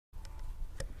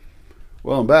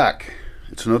Well, I'm back.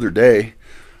 It's another day.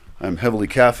 I'm heavily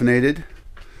caffeinated.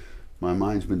 My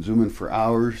mind's been zooming for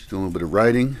hours, doing a little bit of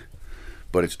writing,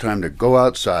 but it's time to go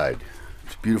outside.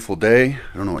 It's a beautiful day.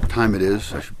 I don't know what time it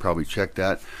is. I should probably check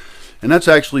that. And that's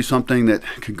actually something that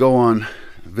could go on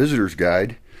a visitor's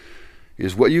guide,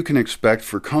 is what you can expect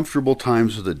for comfortable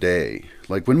times of the day.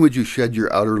 Like, when would you shed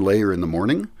your outer layer in the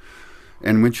morning?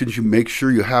 And when should you make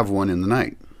sure you have one in the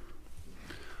night?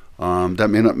 That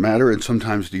may not matter, and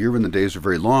sometimes the year when the days are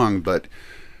very long, but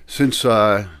since,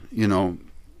 the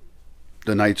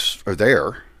nights are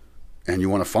there and you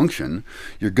want to function,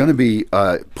 you're going to be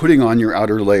putting on your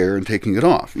outer layer and taking it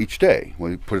off each day.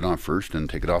 Well, you put it on first and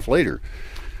take it off later.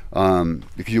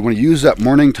 Because you want to use that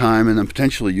morning time and then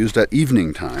potentially use that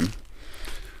evening time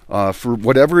for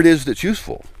whatever it is that's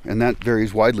useful. And that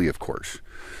varies widely, of course.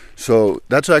 So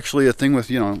that's actually a thing with,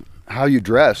 how you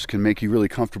dress can make you really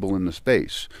comfortable in the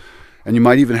space. And you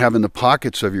might even have in the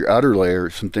pockets of your outer layer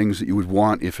some things that you would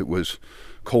want if it was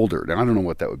colder. Now, I don't know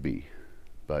what that would be.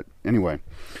 But anyway,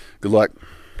 good luck.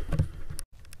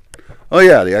 Oh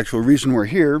yeah, the actual reason we're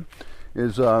here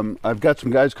is I've got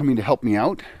some guys coming to help me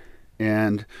out.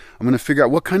 And I'm going to figure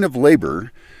out what kind of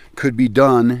labor could be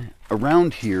done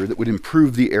around here that would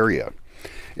improve the area.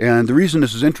 And the reason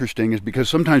this is interesting is because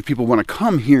sometimes people want to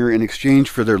come here in exchange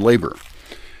for their labor.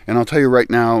 And I'll tell you right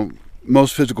now,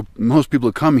 most people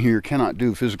who come here cannot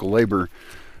do physical labor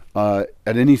at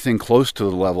anything close to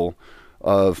the level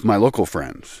of my local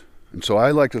friends. And so I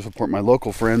like to support my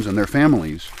local friends and their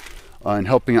families in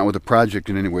helping out with the project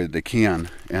in any way that they can.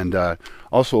 And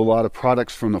also a lot of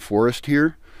products from the forest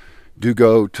here do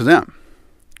go to them.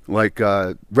 Like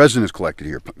resin is collected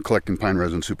here. Collecting pine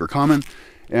resin is super common,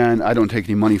 and I don't take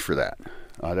any money for that.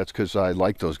 That's because I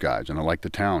like those guys and I like the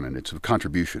town, and it's a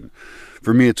contribution.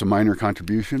 For me, it's a minor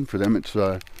contribution. For them, it's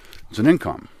an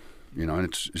income, and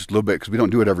it's just a little bit because we don't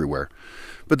do it everywhere.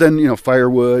 But then,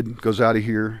 firewood goes out of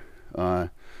here.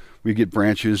 We get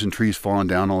branches and trees falling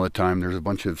down all the time. There's a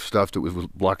bunch of stuff that was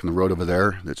blocking the road over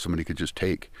there that somebody could just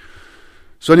take.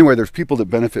 So anyway, there's people that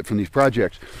benefit from these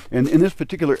projects. And in this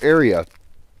particular area,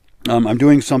 I'm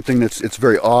doing something it's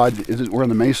very odd. We're on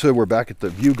the mesa. We're back at the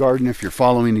view garden. If you're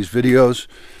following these videos,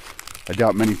 I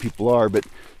doubt many people are. But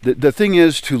the thing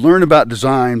is to learn about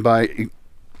design by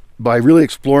really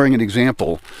exploring an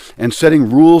example and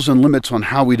setting rules and limits on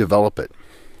how we develop it.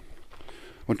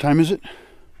 What time is it?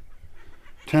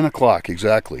 10 o'clock,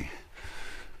 exactly.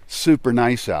 Super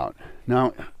nice out.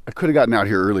 Now, I could have gotten out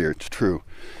here earlier, it's true.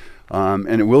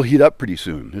 And it will heat up pretty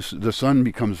soon. The sun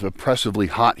becomes oppressively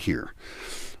hot here.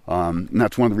 And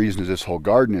that's one of the reasons this whole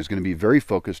garden is going to be very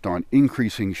focused on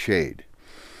increasing shade.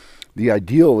 The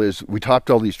ideal is we topped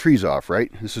all these trees off,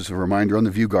 right? This is a reminder on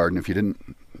the view garden if you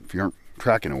aren't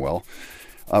tracking it well.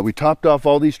 We topped off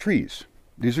all these trees.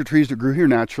 These are trees that grew here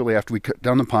naturally after we cut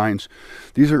down the pines.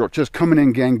 These are just coming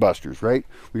in gangbusters, right?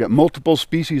 We got multiple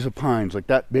species of pines. Like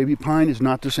that baby pine is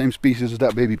not the same species as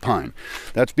that baby pine.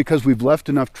 That's because we've left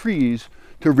enough trees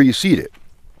to reseed it.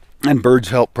 And birds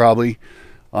help probably.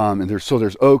 And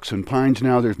there's oaks and pines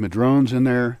now. There's madrones in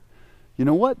there. You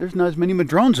know what? There's not as many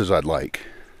madrones as I'd like.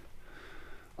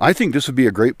 I think this would be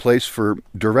a great place for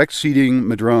direct seeding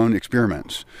madrone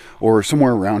experiments, or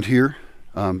somewhere around here.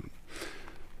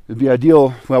 It'd be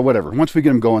ideal. Well, whatever. Once we get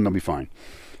them going, they'll be fine.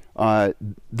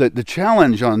 The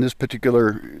challenge on this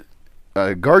particular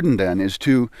garden then is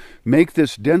to make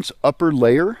this dense upper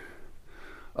layer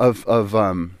of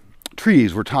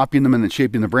trees. We're topping them and then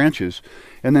shaping the branches.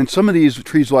 And then some of these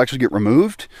trees will actually get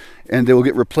removed and they will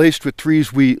get replaced with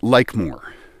trees we like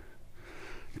more.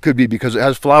 It could be because it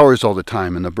has flowers all the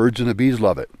time and the birds and the bees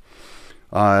love it.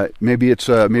 Maybe it's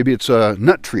a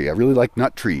nut tree. I really like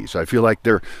nut trees. I feel like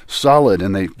they're solid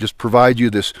and they just provide you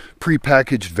this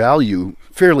prepackaged value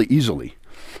fairly easily,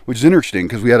 which is interesting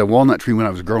because we had a walnut tree when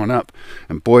I was growing up,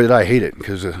 and boy did I hate it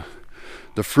because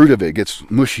the fruit of it gets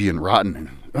mushy and rotten,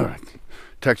 and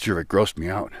texture of it grossed me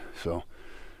out. So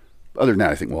other than that,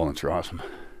 I think walnuts are awesome.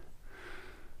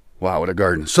 Wow, what a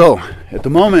garden. So at the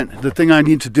moment, the thing I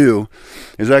need to do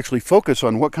is actually focus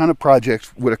on what kind of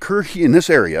projects would occur in this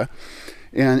area.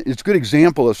 And it's a good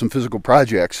example of some physical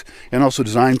projects and also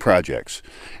design projects.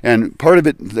 And part of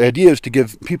it, the idea is to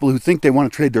give people who think they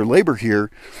want to trade their labor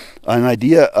here an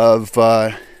idea of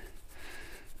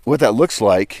what that looks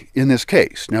like in this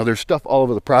case. Now, there's stuff all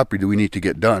over the property that we need to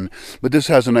get done, but this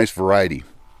has a nice variety.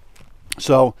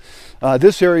 So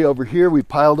this area over here, we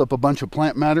piled up a bunch of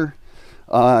plant matter.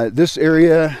 This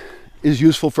area is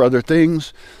useful for other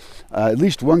things. At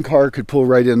least one car could pull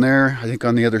right in there. I think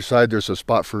on the other side there's a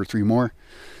spot for 3 more.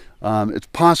 It's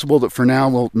possible that for now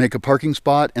we'll make a parking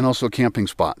spot and also camping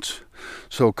spots.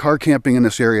 So car camping in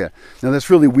this area. Now that's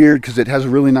really weird because it has a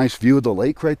really nice view of the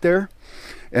lake right there.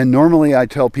 And normally I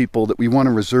tell people that we want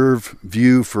to reserve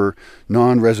view for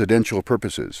non-residential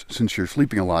purposes, since you're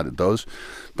sleeping a lot at those.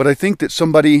 But I think that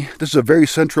this is a very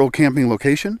central camping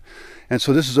location. And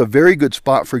so this is a very good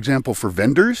spot, for example, for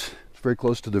vendors. It's very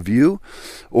close to the view.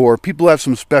 Or people who have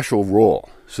some special role.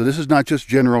 So this is not just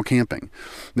general camping.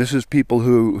 This is people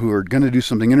who are going to do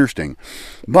something interesting.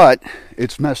 But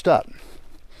it's messed up.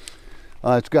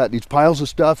 It's got these piles of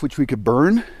stuff which we could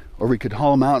burn. Or we could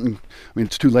haul them out, and I mean,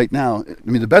 it's too late now. I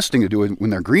mean, the best thing to do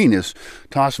when they're green is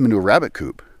toss them into a rabbit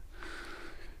coop.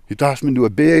 You toss them into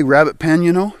a big rabbit pen,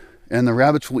 you know, and the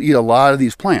rabbits will eat a lot of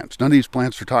these plants. None of these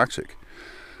plants are toxic.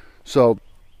 So,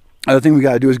 the thing we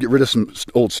got to do is get rid of some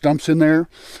old stumps in there.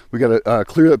 We got to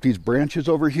clear up these branches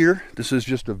over here. This is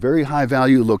just a very high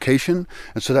value location,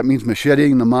 and so that means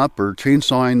macheting them up or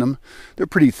chainsawing them. They're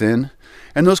pretty thin.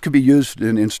 And those could be used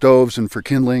in stoves and for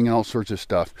kindling and all sorts of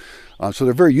stuff. So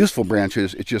they're very useful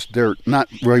branches. It's just they're not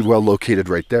very well located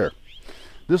right there.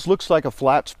 This looks like a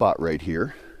flat spot right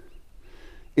here.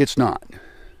 It's not.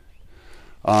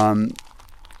 When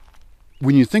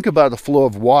you think about the flow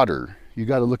of water, you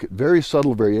got to look at very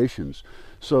subtle variations.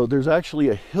 So there's actually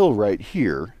a hill right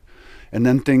here, and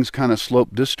then things kind of slope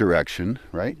this direction,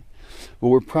 right? What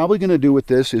we're probably going to do with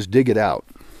this is dig it out.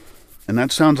 And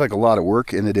that sounds like a lot of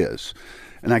work, and it is.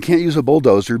 And I can't use a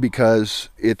bulldozer because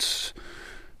it's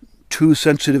too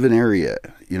sensitive an area.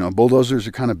 You know, bulldozers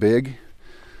are kind of big.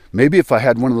 Maybe if I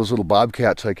had one of those little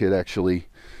bobcats, I could actually,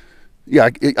 yeah,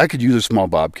 I could use a small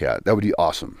bobcat. That would be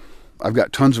awesome. I've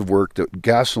got tons of work that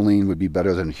gasoline would be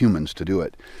better than humans to do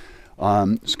it.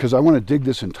 Because I want to dig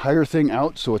this entire thing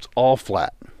out so it's all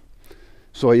flat.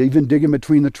 So I even dig in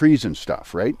between the trees and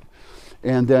stuff, right?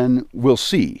 And then we'll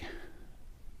see.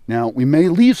 Now, we may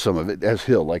leave some of it as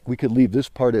hill. Like we could leave this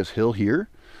part as hill here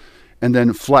and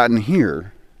then flatten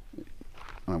here.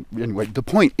 Anyway, the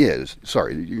point is,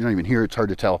 sorry, you're not even here. It's hard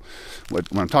to tell what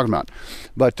I'm talking about.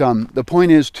 But the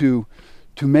point is to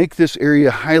make this area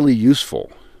highly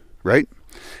useful, right?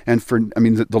 And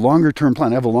the longer term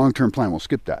plan, I have a long term plan. We'll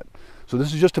skip that. So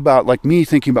this is just about like me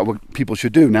thinking about what people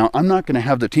should do. Now, I'm not going to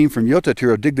have the team from Yota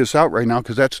Tiro dig this out right now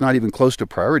because that's not even close to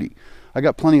priority. I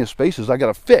got plenty of spaces I got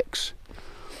to fix.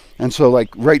 And so like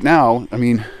right now, I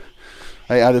mean,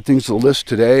 I added things to the list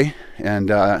today, and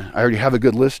I already have a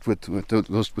good list with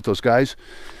those guys.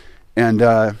 And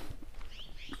fuck,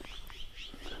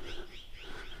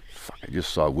 I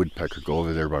just saw a woodpecker go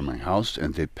over there by my house,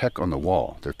 and they peck on the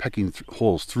wall. They're pecking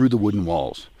holes through the wooden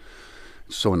walls.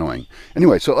 It's so annoying.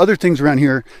 Anyway, so other things around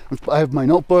here. I have my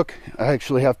notebook. I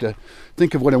actually have to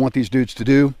think of what I want these dudes to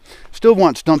do. Still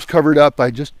want stumps covered up. I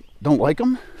just don't like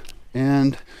them,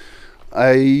 and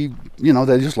they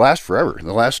just last forever. They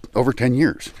last over 10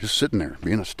 years, just sitting there,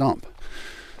 being a stump.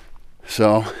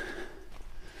 So,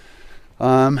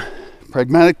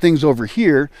 pragmatic things over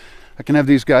here. I can have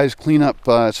these guys clean up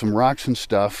some rocks and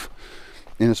stuff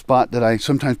in a spot that I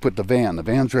sometimes put the van. The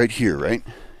van's right here, right?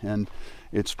 And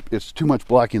it's too much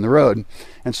blocking the road.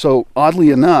 And so, oddly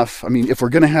enough, I mean, if we're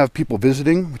going to have people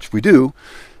visiting, which we do,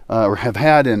 or have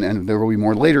had, and there will be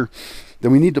more later,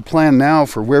 then we need to plan now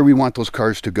for where we want those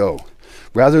cars to go,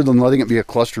 rather than letting it be a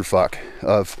clusterfuck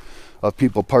of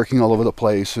people parking all over the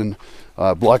place and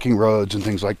blocking roads and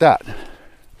things like that.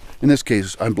 In this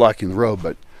case, I'm blocking the road,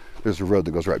 but there's a road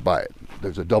that goes right by it.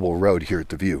 There's a double road here at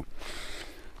the view.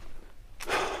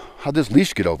 How'd this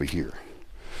leash get over here?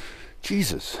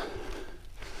 Jesus.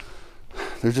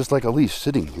 There's just like a leash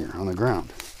sitting here on the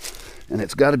ground. And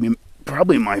it's got to be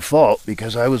probably my fault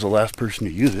because I was the last person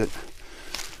to use it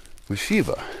with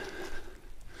Shiva,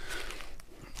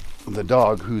 the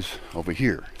dog who's over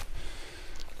here.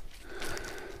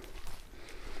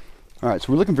 All right,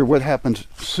 so we're looking for what happens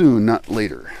soon, not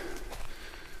later.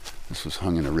 This was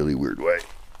hung in a really weird way.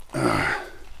 I'll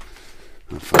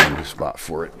find a spot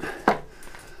for it.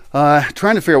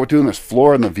 Trying to figure out what to do on this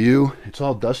floor in the view. It's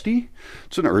all dusty.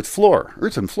 It's an earth floor.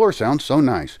 Earth and floor sounds so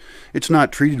nice. It's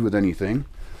not treated with anything,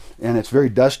 and it's very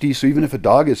dusty. So even if a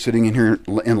dog is sitting in here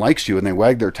and likes you, and they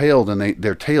wag their tail, then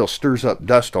their tail stirs up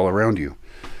dust all around you.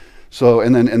 So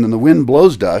and then the wind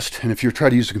blows dust. And if you try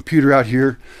to use a computer out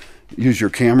here, use your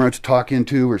camera to talk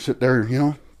into or sit there,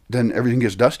 then everything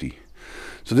gets dusty.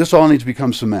 So this all needs to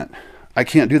become cement. I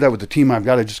can't do that with the team I've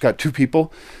got. I just got 2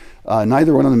 people.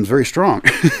 Neither one of them is very strong.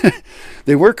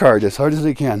 They work hard as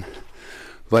they can.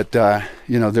 But,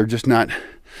 they're just not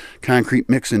concrete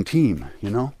mixing team,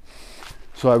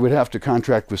 So I would have to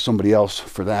contract with somebody else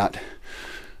for that.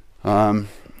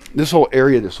 This whole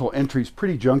area, this whole entry is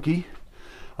pretty junky.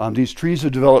 These trees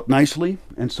have developed nicely,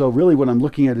 and so really what I'm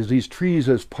looking at is these trees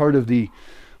as part of the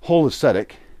whole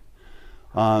aesthetic.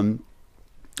 I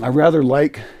rather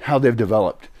like how they've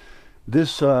developed.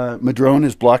 This madrone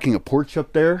is blocking a porch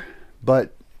up there,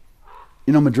 but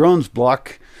you know, madrones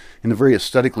block in a very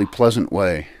aesthetically pleasant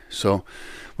way. So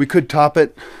we could top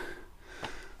it.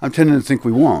 I'm tending to think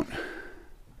we won't.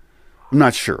 I'm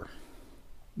not sure.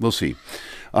 We'll see.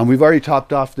 We've already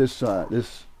topped off this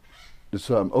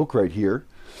oak right here.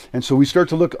 And so we start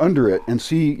to look under it and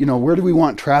see, you know, where do we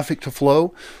want traffic to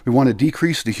flow? We want to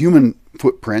decrease the human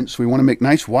footprint. So we want to make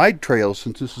nice wide trails,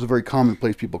 since this is a very common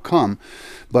place people come.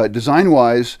 But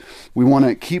design-wise, we want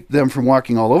to keep them from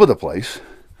walking all over the place.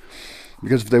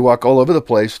 Because if they walk all over the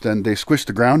place, then they squish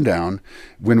the ground down,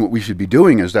 when what we should be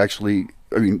doing is actually,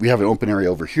 I mean, we have an open area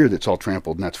over here that's all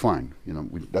trampled, and that's fine. You know,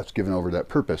 that's given over that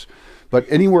purpose. But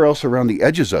anywhere else around the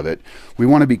edges of it, we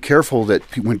want to be careful that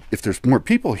if there's more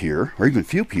people here, or even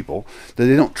few people, that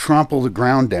they don't trample the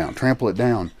ground down, trample it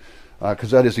down,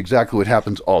 because that is exactly what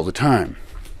happens all the time.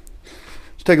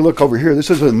 Let's take a look over here.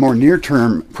 This is a more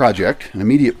near-term project, an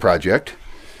immediate project,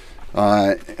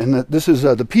 and this is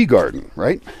the pea garden,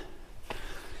 right?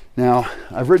 Now,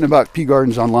 I've written about pea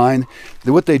gardens online.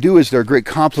 What they do is they're a great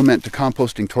complement to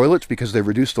composting toilets, because they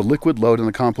reduce the liquid load in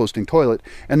the composting toilet,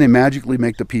 and they magically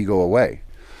make the pea go away.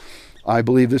 I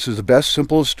believe this is the best,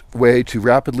 simplest way to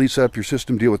rapidly set up your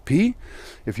system to deal with pea.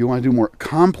 If you want to do more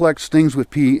complex things with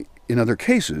pea in other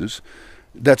cases,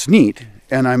 that's neat,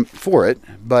 and I'm for it,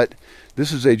 but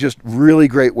this is a just really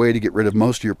great way to get rid of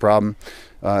most of your problem.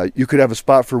 You could have a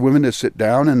spot for women to sit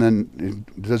down, and then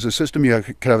there's a system you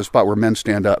could have a spot where men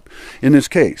stand up. In this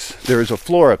case, there is a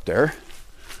floor up there,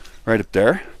 right up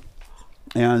there,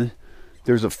 and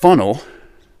there's a funnel.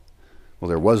 Well,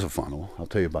 there was a funnel. I'll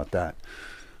tell you about that.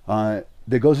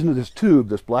 That goes into this tube,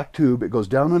 this black tube. It goes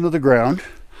down under the ground.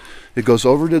 It goes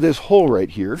over to this hole right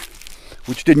here,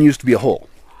 which didn't used to be a hole.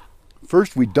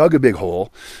 First, we dug a big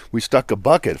hole. We stuck a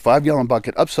bucket, 5-gallon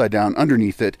bucket, upside down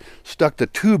underneath it, stuck the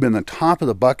tube in the top of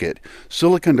the bucket,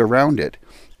 siliconed around it,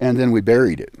 and then we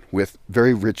buried it with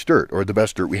very rich dirt, or the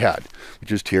best dirt we had,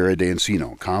 which is Tierra de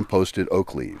Encino, composted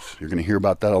oak leaves. You're going to hear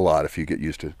about that a lot if you get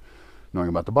used to knowing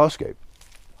about the Bosque.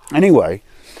 Anyway,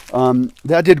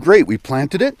 that did great. We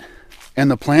planted it, and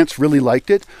the plants really liked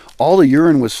it. All the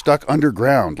urine was stuck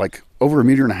underground, like over 1.5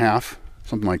 meters,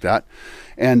 something like that.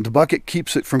 And the bucket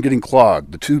keeps it from getting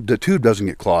clogged. The tube doesn't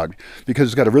get clogged because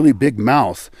it's got a really big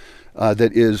mouth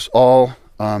that is all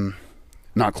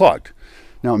not clogged.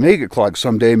 Now, it may get clogged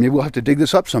someday. Maybe we'll have to dig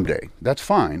this up someday. That's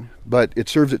fine, but it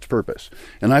serves its purpose.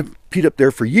 And I've peed up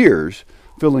there for years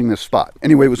filling this spot.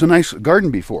 Anyway, it was a nice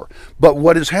garden before. But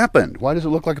what has happened? Why does it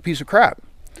look like a piece of crap?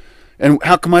 And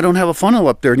how come I don't have a funnel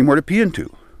up there anymore to pee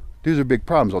into? These are big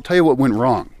problems. I'll tell you what went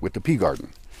wrong with the pea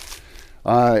garden.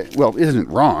 Well, it isn't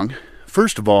wrong.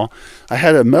 First of all, I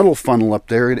had a metal funnel up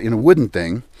there in a wooden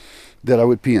thing that I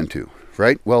would pee into,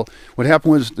 right? Well, what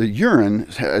happened was the urine,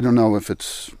 I don't know if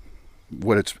it's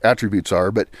what its attributes are,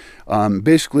 but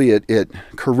basically it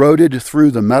corroded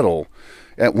through the metal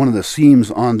at one of the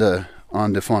seams on the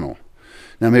funnel.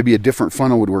 Now, maybe a different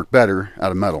funnel would work better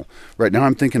out of metal. Right now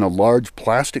I'm thinking a large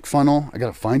plastic funnel. I got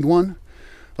to find one.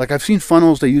 Like, I've seen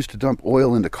funnels they used to dump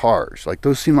oil into cars. Like,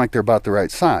 those seem like they're about the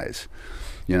right size.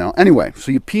 You know, anyway,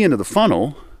 so you pee into the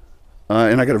funnel,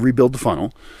 and I got to rebuild the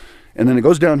funnel, and then it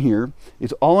goes down here.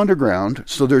 It's all underground,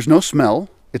 so there's no smell.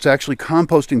 It's actually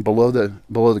composting below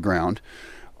the ground.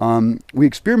 We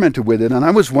experimented with it, and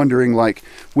I was wondering, like,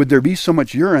 would there be so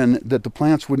much urine that the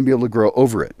plants wouldn't be able to grow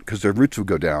over it because their roots would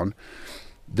go down?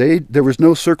 There was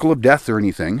no circle of death or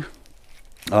anything,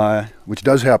 which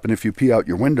does happen if you pee out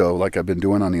your window, like I've been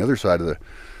doing on the other side of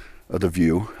the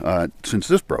view since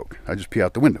this broke. I just pee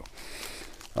out the window.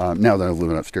 Now that I'm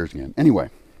living upstairs again. Anyway,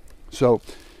 so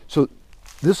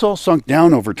this all sunk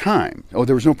down over time. Oh,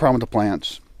 there was no problem with the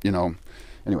plants, you know.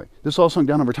 Anyway, this all sunk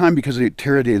down over time because the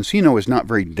Tierra de Encino is not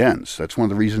very dense. That's one of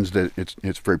the reasons that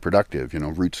it's very productive. You know,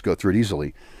 roots go through it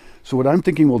easily. So what I'm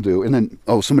thinking we'll do, and then,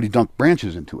 oh, somebody dumped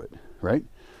branches into it, right?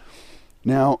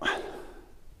 Now,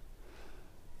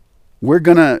 we're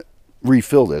going to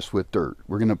refill this with dirt.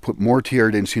 We're going to put more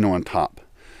Tierra de Encino on top.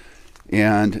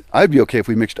 And I'd be okay if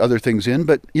we mixed other things in,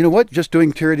 but you know what? Just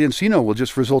doing Tierra de Encino will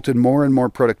just result in more and more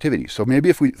productivity. So maybe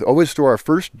if we always throw our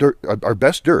first dirt, our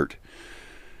best dirt,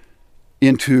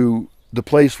 into the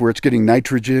place where it's getting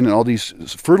nitrogen and all these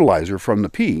fertilizer from the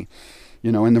pea,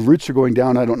 you know, and the roots are going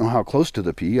down. I don't know how close to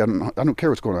the pea. I don't care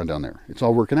what's going on down there. It's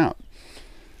all working out.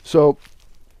 So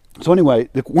anyway,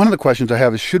 one of the questions I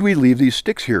have is, should we leave these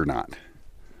sticks here or not?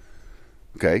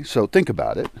 Okay, so think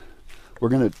about it. We're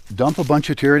going to dump a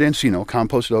bunch of Tierra de Encino,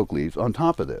 composted oak leaves, on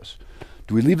top of this.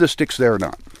 Do we leave the sticks there or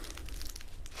not?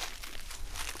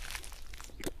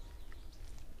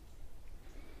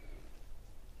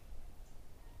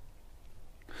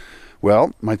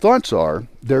 Well, my thoughts are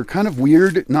they're kind of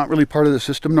weird, not really part of the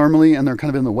system normally, and they're kind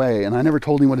of in the way. And I never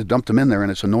told anyone to dump them in there,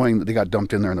 and it's annoying that they got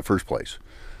dumped in there in the first place.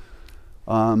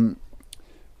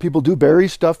 People do bury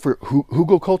stuff for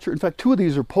hugelkultur. In fact, 2 of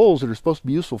these are poles that are supposed to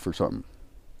be useful for something.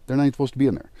 They're not even supposed to be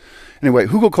in there. Anyway,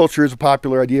 hugelkultur is a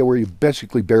popular idea where you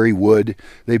basically bury wood.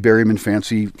 They bury them in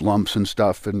fancy lumps and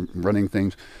stuff and running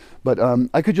things. But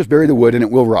I could just bury the wood and it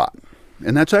will rot.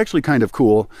 And that's actually kind of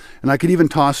cool. And I could even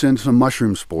toss in some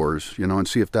mushroom spores, you know, and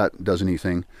see if that does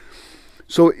anything.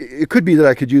 So it could be that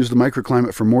I could use the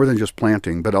microclimate for more than just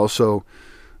planting, but also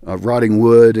rotting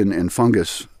wood and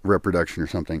fungus reproduction or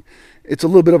something. It's a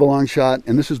little bit of a long shot,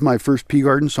 and this is my first pea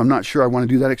garden, so I'm not sure I want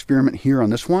to do that experiment here on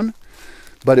this one.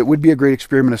 But it would be a great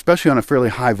experiment, especially on a fairly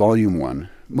high volume one.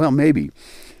 Well, maybe.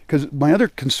 Because my other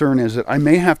concern is that I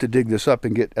may have to dig this up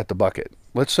and get at the bucket.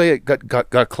 Let's say it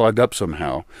got clogged up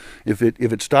somehow. If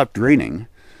it stopped draining,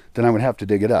 then I would have to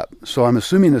dig it up. So I'm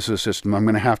assuming this is a system I'm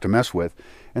going to have to mess with.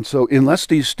 And so unless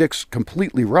these sticks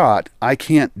completely rot, I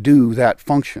can't do that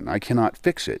function. I cannot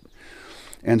fix it.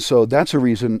 And so that's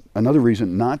another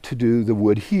reason not to do the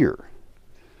wood here.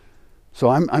 So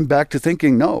I'm back to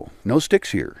thinking, no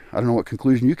sticks here. I don't know what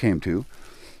conclusion you came to,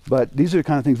 but these are the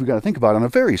kind of things we've got to think about on a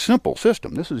very simple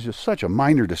system. This is just such a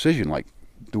minor decision, like,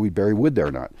 do we bury wood there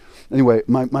or not? Anyway,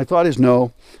 my thought is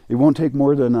no. It won't take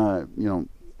more than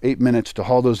 8 minutes to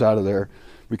haul those out of there.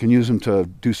 We can use them to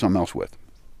do something else with.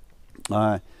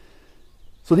 So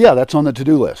yeah, that's on the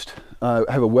to-do list. I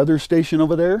have a weather station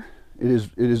over there. It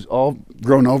is all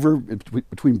grown over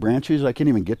between branches. I can't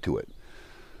even get to it.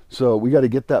 So we got to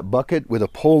get that bucket with a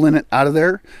pole in it out of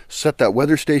there, set that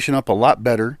weather station up a lot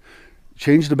better,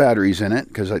 change the batteries in it,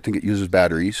 because I think it uses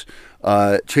batteries,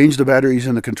 change the batteries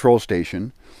in the control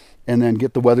station, and then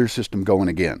get the weather system going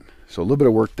again. So a little bit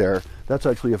of work there. That's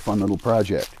actually a fun little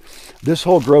project. This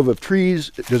whole grove of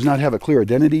trees does not have a clear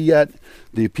identity yet.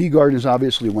 The pea garden is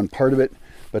obviously one part of it,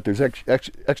 but there's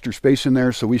extra space in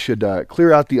there, so we should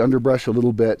clear out the underbrush a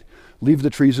little bit, leave the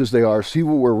trees as they are, see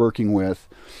what we're working with,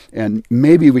 and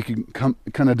maybe we can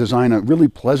kind of design a really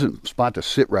pleasant spot to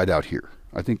sit right out here.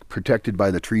 I think protected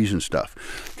by the trees and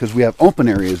stuff, because we have open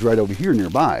areas right over here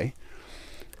nearby,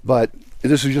 but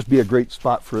this would just be a great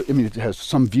spot for, I mean, it has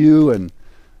some view, and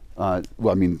well,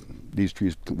 I mean, these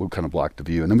trees will kind of block the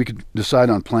view, and then we could decide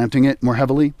on planting it more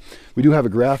heavily. We do have a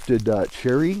grafted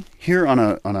cherry here on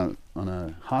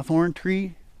a hawthorn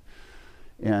tree,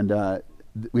 and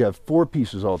we have 4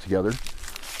 pieces altogether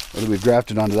that we've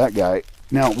grafted onto that guy.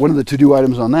 Now, one of the to-do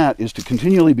items on that is to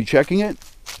continually be checking it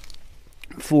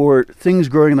for things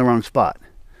growing in the wrong spot.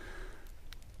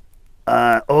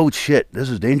 Oh shit, this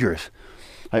is dangerous.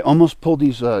 I almost pulled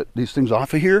these things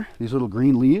off of here, these little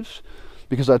green leaves,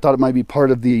 because I thought it might be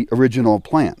part of the original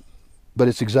plant. But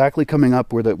it's exactly coming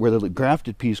up where the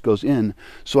grafted piece goes in.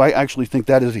 So I actually think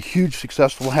that is a huge,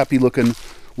 successful, happy-looking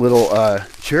little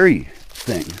cherry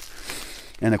thing.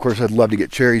 And of course, I'd love to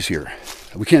get cherries here.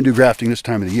 We can't do grafting this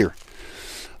time of the year.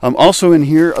 Also in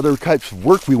here, other types of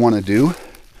work we want to do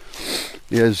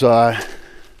is, well,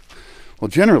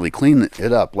 generally clean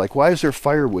it up. Like, why is there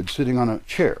firewood sitting on a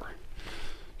chair?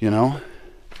 You know?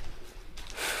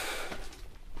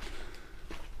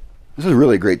 This is a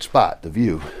really great spot, the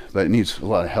view, but it needs a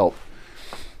lot of help.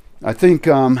 I think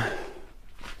this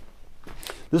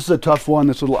is a tough one,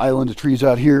 this little island of trees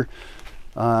out here.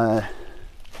 I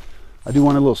do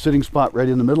want a little sitting spot right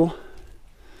in the middle.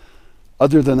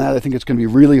 Other than that, I think it's going to be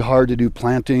really hard to do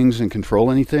plantings and control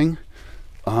anything.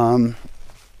 And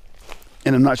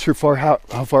I'm not sure how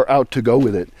far out to go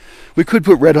with it. We could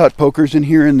put red hot pokers in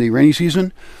here in the rainy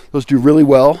season. Those do really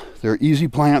well. They're easy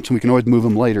plants and we can always move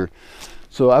them later.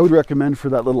 So I would recommend for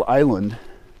that little island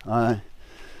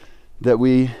that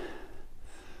we,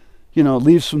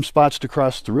 leave some spots to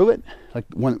cross through it,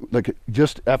 like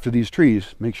just after these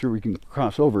trees, make sure we can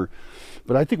cross over.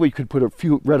 But I think we could put a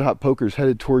few red hot pokers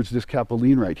headed towards this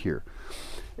capoline right here.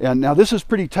 And now this is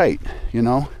pretty tight,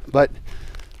 but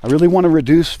I really want to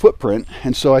reduce footprint,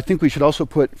 and so I think we should also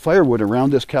put firewood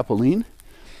around this capoline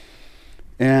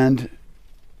and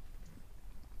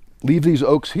leave these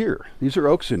oaks here. These are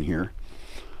oaks in here.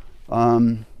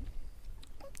 We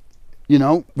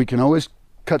can always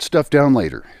cut stuff down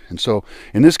later. And so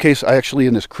in this case,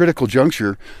 in this critical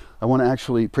juncture, I want to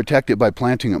actually protect it by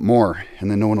planting it more, and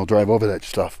then no one will drive over that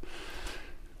stuff.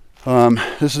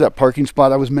 This is that parking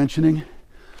spot I was mentioning.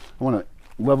 I want to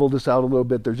level this out a little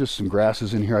bit. There's just some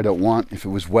grasses in here I don't want. If it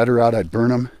was wetter out, I'd burn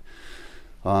them.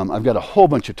 I've got a whole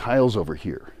bunch of tiles over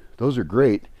here. Those are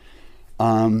great.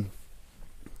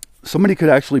 somebody could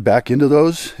actually back into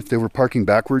those if they were parking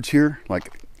backwards here,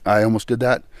 like I almost did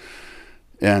that.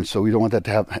 And so we don't want that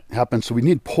to happen. So we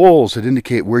need poles that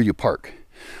indicate where you park.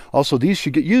 Also, these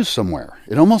should get used somewhere.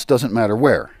 It almost doesn't matter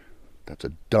where. That's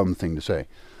a dumb thing to say.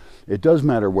 It does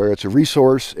matter where. It's a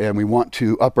resource, and we want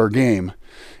to up our game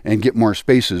and get more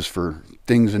spaces for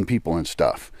things and people and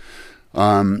stuff.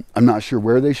 I'm not sure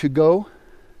where they should go.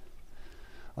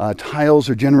 Tiles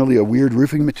are generally a weird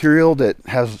roofing material that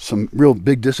has some real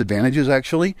big disadvantages,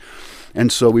 actually.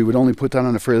 And so we would only put that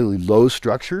on a fairly low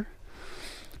structure.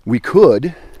 We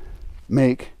could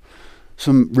make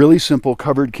some really simple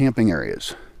covered camping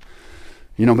areas.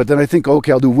 You know, but then I think,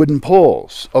 okay, I'll do wooden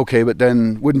poles. Okay, but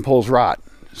then wooden poles rot.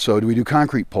 So do we do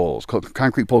concrete poles?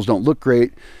 Concrete poles don't look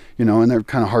great, you know, and they're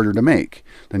kind of harder to make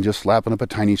than just slapping up a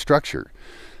tiny structure.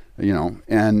 You know,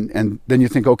 and then you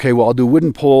think, okay, well, I'll do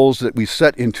wooden poles that we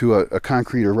set into a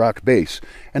concrete or rock base.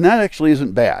 And that actually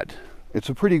isn't bad. It's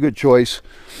a pretty good choice.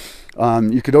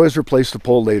 You could always replace the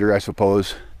pole later, I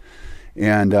suppose.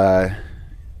 And,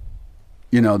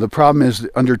 you know, the problem is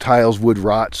that under tiles, wood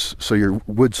rots. So your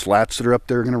wood slats that are up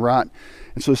there are going to rot.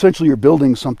 And so essentially you're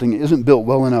building something that isn't built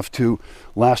well enough to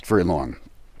last very long.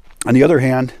 On the other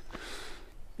hand,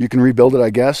 you can rebuild it, I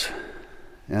guess.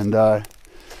 And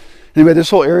anyway, this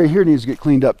whole area here needs to get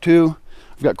cleaned up too.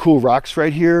 I've got cool rocks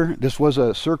right here. This was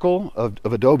a circle of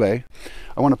adobe.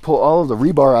 I want to pull all of the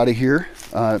rebar out of here.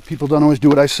 People don't always do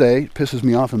what I say. It pisses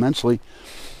me off immensely.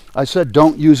 I said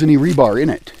don't use any rebar in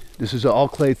it. This is an all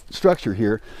clay structure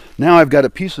here. Now I've got a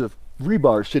piece of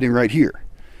rebar sitting right here.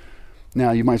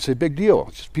 Now you might say, big deal,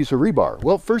 it's just a piece of rebar.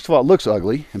 Well, first of all, it looks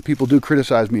ugly, and people do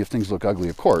criticize me if things look ugly,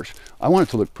 of course. I want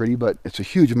it to look pretty, but it's a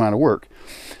huge amount of work.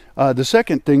 The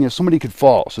second thing is somebody could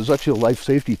fall, so it's actually a life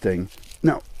safety thing.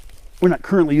 Now, we're not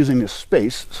currently using this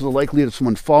space, so the likelihood of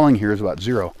someone falling here is about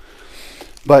 0.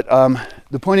 But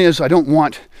the point is, I don't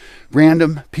want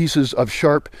random pieces of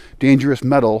sharp, dangerous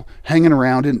metal hanging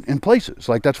around in places.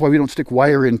 Like, that's why we don't stick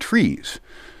wire in trees,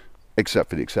 except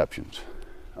for the exceptions.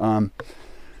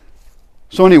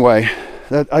 So anyway,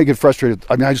 I get frustrated.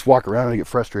 I mean, I just walk around and I get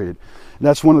frustrated. And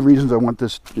that's one of the reasons I want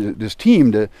this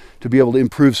team to be able to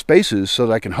improve spaces so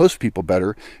that I can host people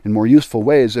better in more useful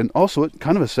ways, and also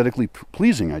kind of aesthetically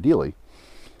pleasing, ideally.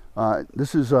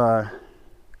 This is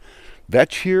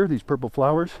vetch here, these purple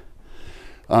flowers.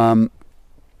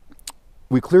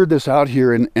 We cleared this out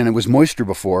here, and it was moisture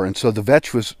before, and so the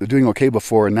vetch was doing okay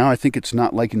before, and now I think it's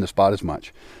not liking the spot as much.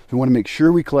 So we want to make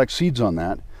sure we collect seeds on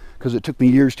that, because it took me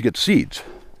years to get seeds.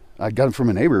 I got them from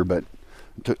a neighbor, but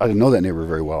I didn't know that neighbor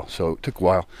very well, so it took a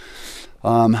while.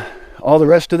 All the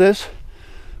rest of this,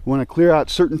 we want to clear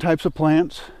out certain types of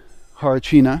plants.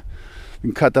 Haricina, we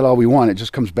can cut that all we want, it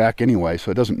just comes back anyway, so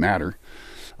it doesn't matter.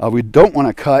 We don't want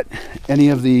to cut any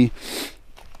of the,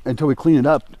 until we clean it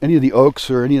up, any of the oaks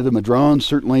or any of the madrones,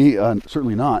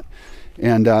 certainly not.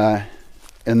 And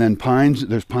then pines,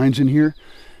 there's pines in here.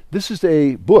 This is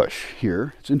a bush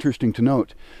here, it's interesting to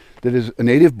note, that is a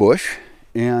native bush,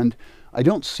 and I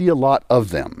don't see a lot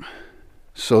of them.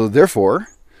 So therefore,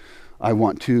 I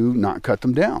want to not cut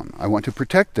them down. I want to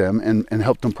protect them and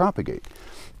help them propagate.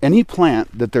 Any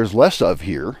plant that there's less of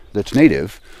here that's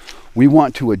native, we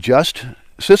want to adjust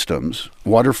systems,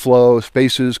 water flow,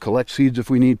 spaces, collect seeds if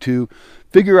we need to,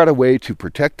 figure out a way to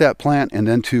protect that plant and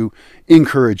then to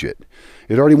encourage it.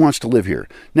 It already wants to live here.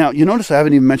 Now, you notice I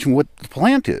haven't even mentioned what the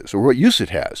plant is or what use it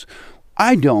has.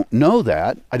 I don't know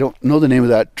that. I don't know the name of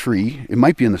that tree. It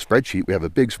might be in the spreadsheet. We have a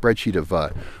big spreadsheet of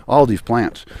all these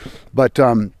plants. But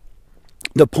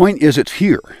the point is it's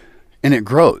here, and it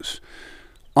grows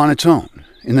on its own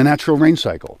in the natural rain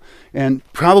cycle, and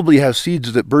probably has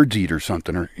seeds that birds eat or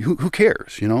something, or who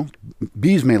cares, you know?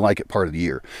 Bees may like it part of the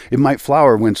year. It might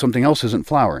flower when something else isn't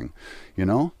flowering, you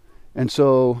know? And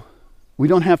so we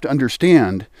don't have to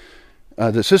understand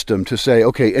the system to say,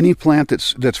 okay, any plant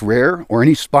that's rare, or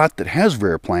any spot that has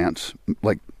rare plants,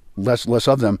 like less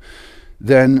of them,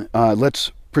 then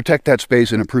let's protect that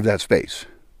space and improve that space.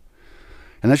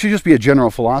 And that should just be a general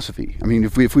philosophy. I mean,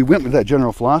 if we went with that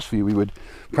general philosophy, we would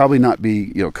probably not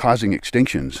be, you know, causing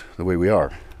extinctions the way we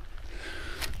are.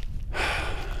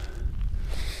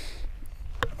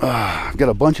 I've got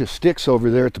a bunch of sticks over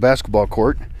there at the basketball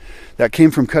court. That came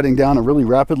from cutting down a really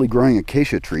rapidly growing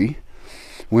acacia tree.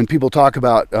 When people talk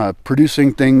about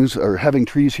producing things or having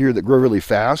trees here that grow really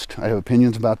fast, I have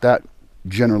opinions about that,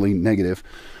 generally negative.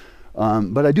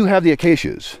 But I do have the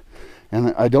acacias,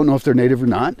 and I don't know if they're native or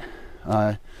not.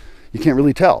 You can't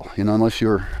really tell, you know, unless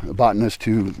you're a botanist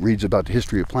who reads about the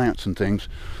history of plants and things.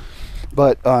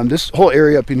 But this whole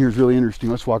area up in here is really interesting.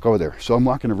 Let's walk over there. So I'm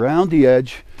walking around the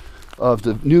edge of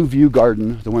the new view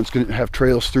garden, the one's going to have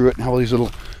trails through it and all these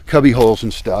little cubby holes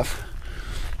and stuff.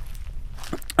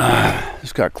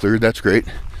 This got cleared. That's great.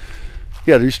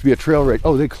 Yeah, there used to be a trail right.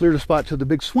 Oh, they cleared a spot to the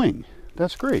big swing.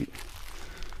 That's great.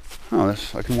 Oh,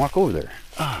 I can walk over there.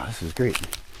 Ah, this is great.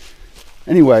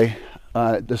 Anyway,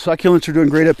 the succulents are doing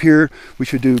great up here. We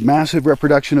should do massive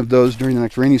reproduction of those during the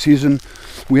next rainy season.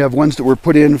 We have ones that were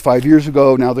put in 5 years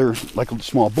ago. Now they're like a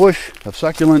small bush of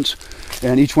succulents,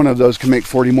 and each one of those can make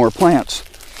 40 more plants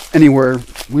anywhere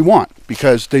we want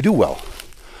because they do well.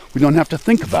 We don't have to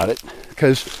think about it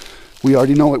because we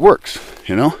already know it works,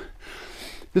 you know.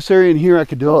 This area in here I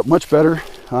could develop much better.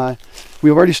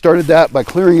 We've already started that by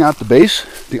clearing out the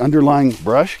base, the underlying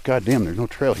brush. God damn, there's no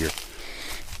trail here.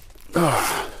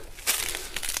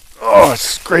 Oh,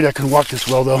 it's great I can walk this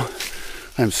well, though.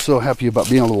 I'm so happy about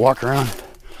being able to walk around.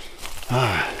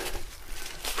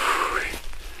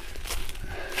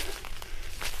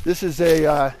 This is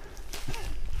a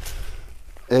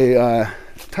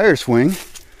tire swing.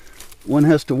 One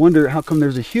has to wonder how come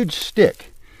there's a huge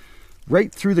stick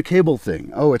right through the cable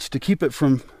thing. Oh, it's to keep it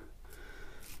from...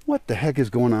 What the heck is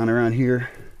going on around here?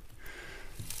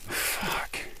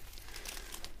 Fuck.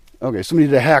 Okay, somebody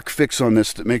did a hack fix on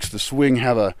this that makes the swing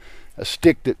have a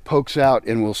stick that pokes out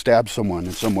and will stab someone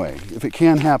in some way. If it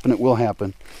can happen, it will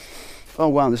happen. Oh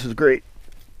wow, this is great.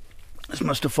 This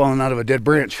must have fallen out of a dead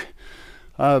branch.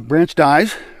 Branch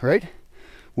dies, right?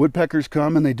 Woodpeckers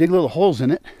come and they dig little holes in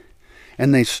it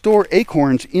and they store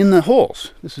acorns in the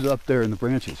holes. This is up there in the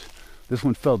branches. This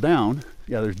one fell down.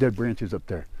 Yeah, there's dead branches up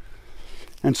there.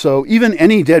 And so even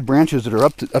any dead branches that are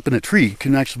up in a tree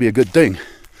can actually be a good thing.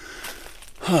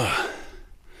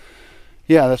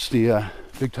 Yeah, that's the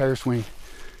big tire swing.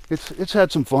 It's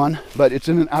had some fun, but it's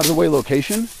in an out of the way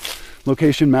location.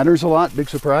 Location matters a lot. Big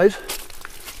surprise.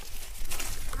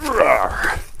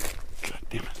 God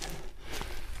damn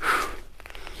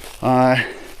it.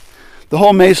 The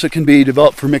whole mesa can be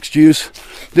developed for mixed use.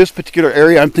 This particular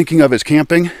area I'm thinking of as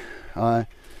camping. I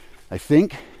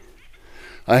think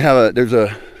I have there's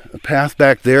a path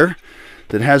back there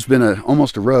that has been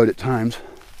almost a road at times.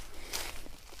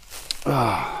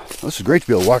 This is great to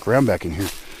be able to walk around back in here.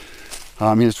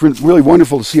 I mean, it's really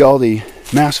wonderful to see all the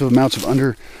massive amounts of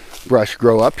underbrush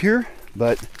grow up here,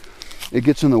 but it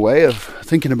gets in the way of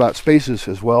thinking about spaces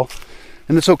as well.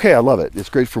 And it's okay, I love it. It's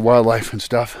great for wildlife and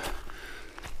stuff.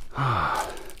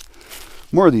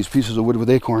 More of these pieces of wood with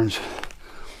acorns.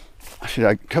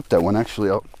 I kept that one actually.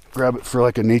 I'll grab it for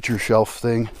like a nature shelf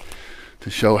thing to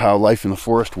show how life in the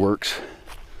forest works.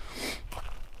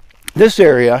 This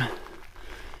area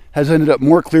has ended up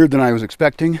more cleared than I was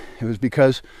expecting. It was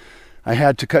because I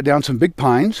had to cut down some big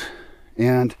pines,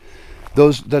 and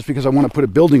that's because I want to put a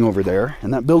building over there,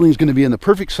 and that building is going to be in the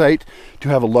perfect site to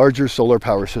have a larger solar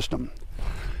power system.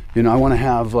 You know, I want to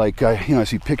have like, I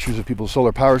see pictures of people's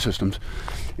solar power systems,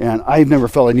 and I've never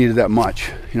felt I needed that much.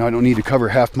 You know, I don't need to cover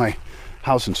half my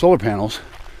house in solar panels,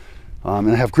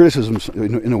 and I have criticisms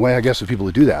in a way, I guess, of people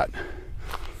who do that.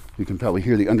 You can probably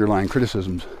hear the underlying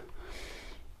criticisms.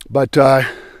 But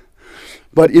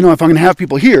you know, if I'm going to have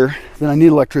people here, then I need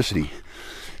electricity.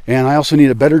 And I also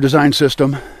need a better design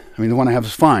system. I mean, the one I have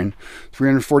is fine.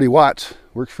 340 watts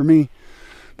works for me,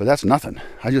 but that's nothing.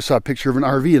 I just saw a picture of an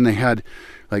RV and they had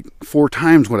like 4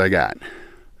 times what I got.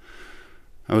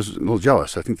 I was a little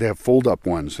jealous. I think they have fold-up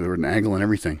ones, so they're an angle and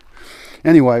everything.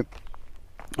 Anyway,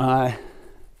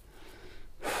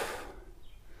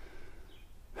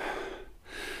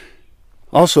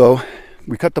 also,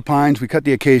 we cut the pines, we cut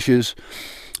the acacias,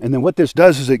 and then what this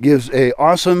does is it gives a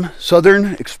awesome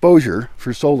southern exposure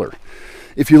for solar.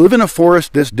 If you live in a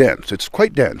forest this dense, it's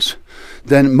quite dense,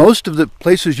 then most of the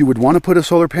places you would want to put a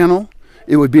solar panel,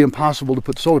 it would be impossible to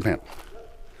put the solar panel.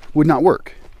 Would not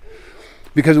work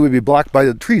because it would be blocked by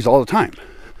the trees all the time.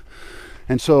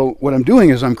 And so what I'm doing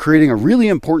is I'm creating a really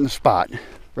important spot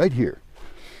right here.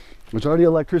 There's already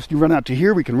electricity run out to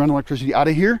here. We can run electricity out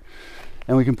of here,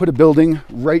 and we can put a building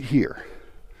right here.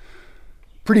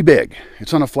 Pretty big.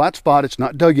 It's on a flat spot. It's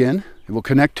not dug in. It will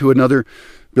connect to another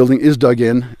building is dug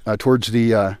in towards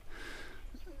the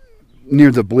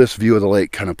near the Bliss view of the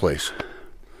lake kind of place.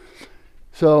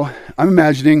 So I'm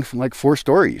imagining like 4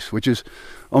 stories, which is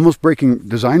almost breaking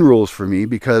design rules for me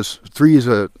because 3 is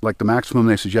like the maximum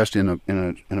they suggest in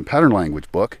a pattern language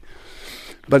book.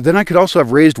 But then I could also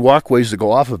have raised walkways that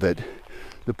go off of it.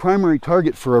 The primary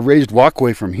target for a raised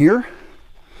walkway from here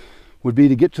would be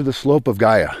to get to the slope of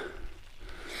Gaia.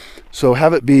 So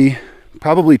have it be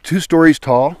probably 2 stories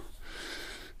tall,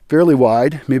 fairly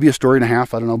wide, maybe 1.5 stories,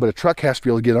 I don't know, but a truck has to be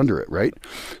able to get under it, right?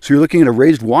 So you're looking at a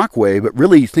raised walkway, but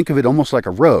really think of it almost like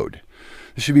a road.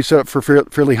 It should be set up for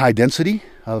fairly high density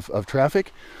of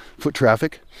traffic, foot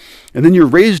traffic. And then you're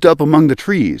raised up among the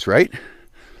trees, right?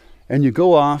 And you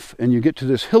go off and you get to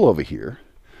this hill over here,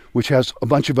 which has a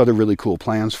bunch of other really cool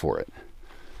plans for it.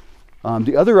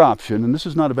 The other option, and this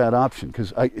is not a bad option,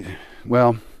 because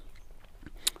well,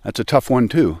 that's a tough one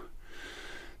too.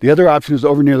 The other option is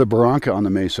over near the Barranca on the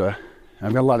mesa.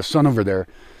 I've got a lot of sun over there.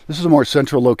 This is a more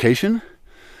central location,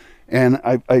 and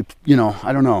I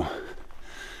don't know.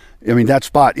 I mean, that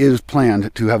spot is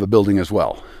planned to have a building as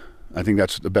well. I think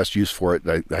that's the best use for it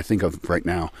I think of right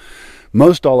now.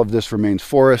 Most all of this remains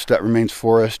forest. That remains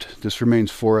forest. This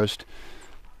remains forest.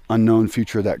 Unknown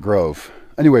future of that grove.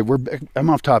 Anyway, I'm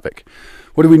off topic.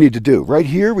 What do we need to do? Right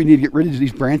here, we need to get rid of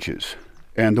these branches.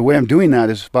 And the way I'm doing that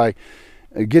is by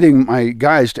getting my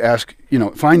guys to ask,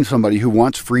 find somebody who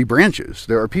wants free branches.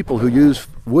 There are people who use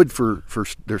wood for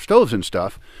their stoves and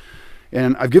stuff.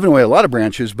 And I've given away a lot of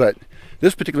branches, but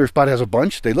this particular spot has a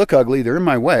bunch. They look ugly. They're in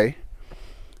my way.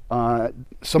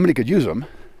 Somebody could use them.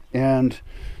 And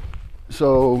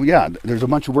so, yeah, there's a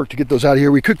bunch of work to get those out of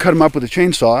here. We could cut them up with a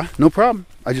chainsaw. No problem.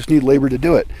 I just need labor to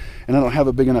do it. And I don't have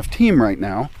a big enough team right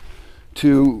now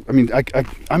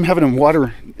I'm having them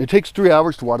water. It takes 3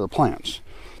 hours to water the plants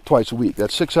twice a week.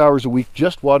 That's 6 hours a week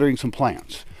just watering some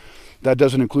plants. That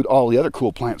doesn't include all the other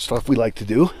cool plant stuff we like to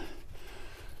do.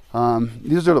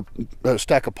 These are the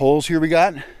stack of poles here we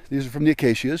got. These are from the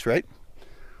acacias, right?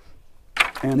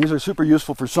 And these are super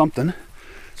useful for something.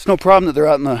 It's no problem that they're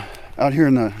out here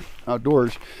in the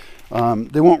outdoors.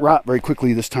 They won't rot very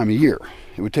quickly this time of year.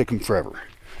 It would take them forever.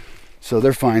 So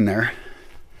they're fine there.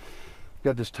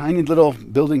 Got this tiny little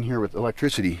building here with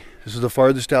electricity. This is the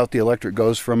farthest out the electric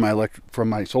goes from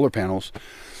my solar panels,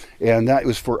 and that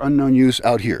was for unknown use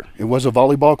out here. It was a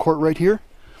volleyball court right here.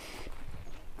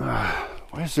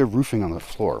 Why is there roofing on the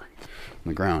floor, on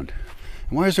the ground?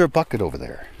 And why is there a bucket over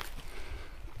there?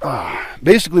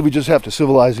 Basically, we just have to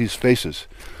civilize these spaces.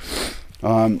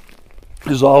 This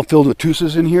is all filled with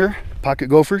tusas in here, pocket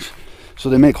gophers. So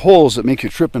they make holes that make you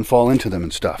trip and fall into them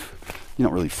and stuff. You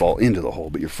don't really fall into the hole,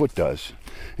 but your foot does.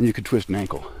 And you could twist an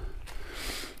ankle.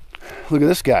 Look at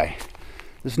this guy.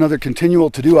 This is another continual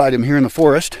to-do item here in the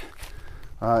forest.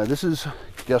 This is,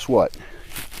 guess what?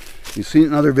 You've seen it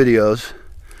in other videos.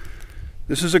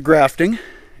 This is a grafting,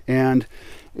 and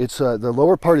it's the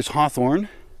lower part is hawthorn,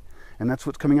 and that's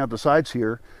what's coming out the sides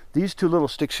here. These two little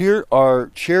sticks here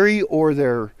are cherry, or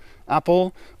they're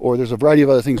apple, or there's a variety of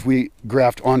other things we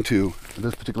graft onto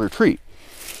this particular tree.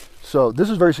 So this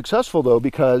is very successful though,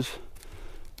 because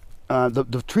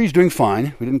the tree's doing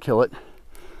fine. We didn't kill it.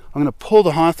 I'm going to pull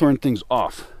the hawthorn things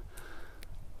off,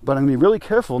 but I'm going to be really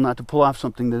careful not to pull off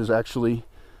something that is actually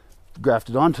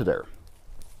grafted onto there.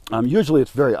 Usually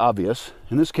it's very obvious.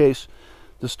 In this case,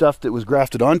 the stuff that was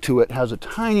grafted onto it has a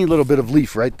tiny little bit of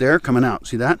leaf right there coming out.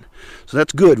 See that? So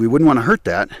that's good. We wouldn't want to hurt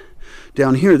that.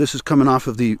 Down here, this is coming off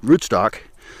of the rootstock.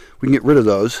 We can get rid of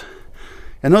those.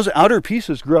 And those outer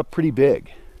pieces grew up pretty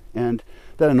big. And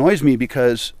that annoys me,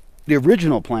 because the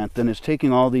original plant then is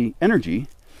taking all the energy,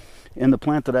 and the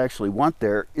plant that I actually want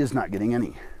there is not getting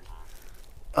any.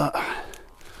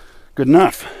 Good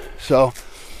enough. So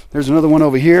there's another one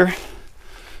over here.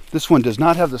 This one does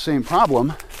not have the same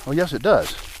problem. Oh yes, it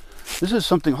does. This is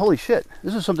something, holy shit,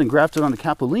 this is something grafted onto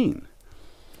capulene.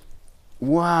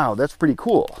 Wow, that's pretty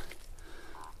cool.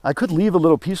 I could leave a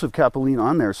little piece of capulene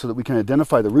on there so that we can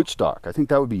identify the rootstock. I think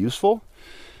that would be useful,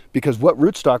 because what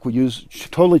rootstock we use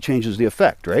totally changes the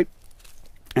effect, right?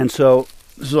 And so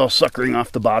this is all suckering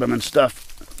off the bottom and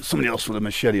stuff. Somebody else with a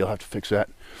machete will have to fix that,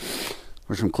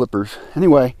 or some clippers.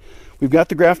 Anyway, we've got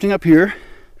the grafting up here.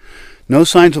 No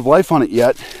signs of life on it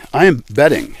yet. I'm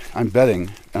betting, and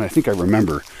I think I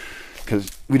remember,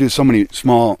 because we do so many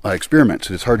small experiments,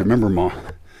 it's hard to remember them all.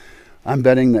 I'm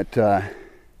betting that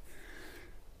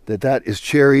that is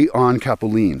cherry on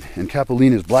capulene, and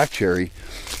capulene is black cherry,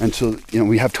 and so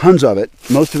we have tons of it.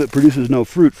 Most of it produces no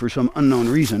fruit for some unknown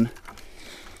reason.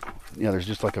 Yeah, there's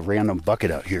just like a random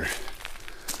bucket out here.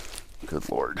 Good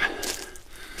Lord.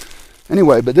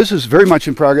 Anyway, but this is very much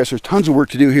in progress. There's tons of work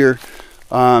to do here.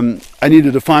 I need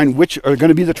to define which are going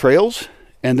to be the trails,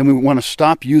 and then we want to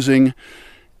stop using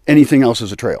anything else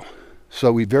as a trail.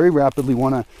 So we very rapidly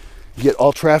want to get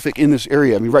all traffic in this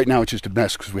area. I mean, right now it's just a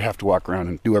mess because we have to walk around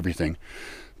and do everything.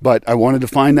 But I wanted to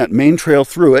find that main trail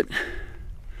through it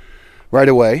right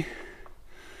away,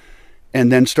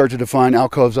 and then start to define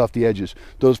alcoves off the edges.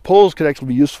 Those poles could actually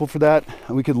be useful for that.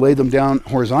 We could lay them down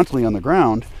horizontally on the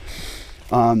ground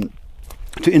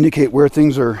to indicate where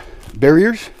things are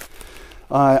barriers.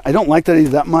 I don't like that either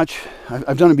that much.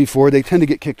 I've done it before. They tend to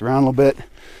get kicked around a little bit.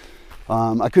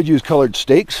 I could use colored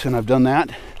stakes, and I've done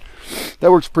that.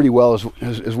 That works pretty well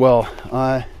as well.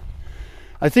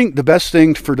 I I think the best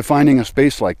thing for defining a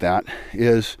space like that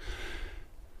is,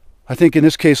 I think in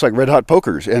this case, like red hot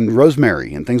pokers and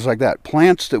rosemary and things like that.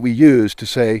 Plants that we use to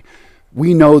say,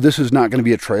 we know this is not going to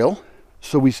be a trail,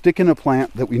 so we stick in a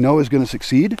plant that we know is going to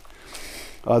succeed.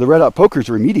 The red hot pokers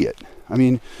are immediate. I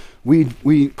mean,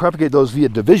 we propagate those via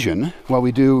division while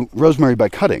we do rosemary by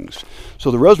cuttings.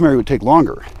 So the rosemary would take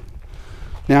longer.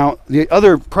 Now, the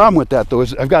other problem with that, though,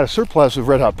 is I've got a surplus of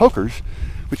red hot pokers,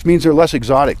 which means they're less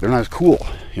exotic. They're not as cool,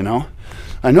 you know.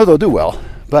 I know they'll do well,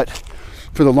 but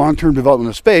for the long-term development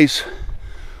of space,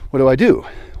 what do?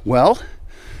 Well,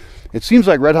 it seems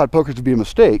like red hot pokers would be a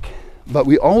mistake, but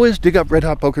we always dig up red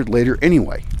hot pokers later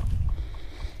anyway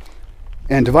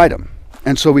and divide them.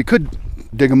 And so we could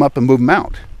dig them up and move them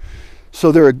out.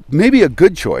 So they're maybe a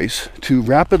good choice to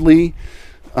rapidly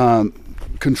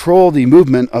control the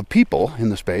movement of people in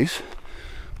the space.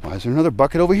 Why is there another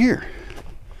bucket over here?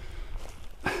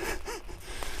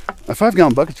 A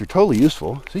 5-gallon buckets are totally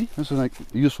useful. See, this is like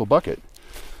a useful bucket.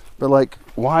 But like,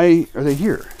 why are they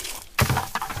here?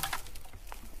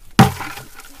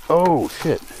 Oh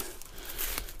shit.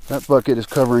 That bucket is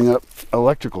covering up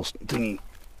electrical thingy.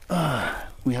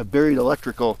 We have buried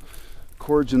electrical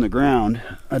cords in the ground.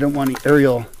 I don't want any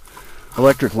aerial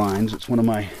electric lines. It's one of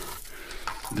my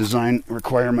design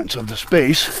requirements of the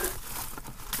space.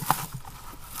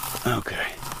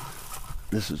 Okay.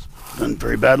 This is done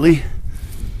very badly.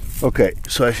 Okay,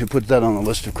 so I should put that on the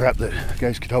list of crap that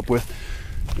guys could help with.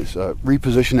 Is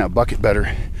reposition that bucket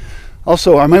better.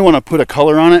 Also, I might want to put a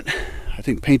color on it. I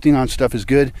think painting on stuff is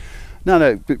good. Not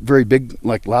a very big,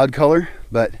 like loud color,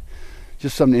 but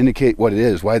just something to indicate what it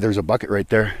is, why there's a bucket right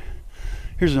there.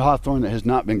 Here's a hawthorn that has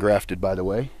not been grafted, by the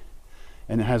way,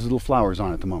 and it has little flowers on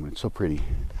it at the moment. It's so pretty.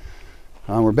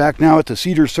 We're back now at the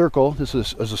cedar circle. This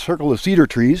is a circle of cedar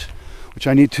trees, which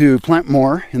I need to plant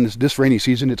more in this rainy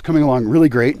season. It's coming along really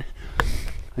great.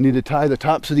 I need to tie the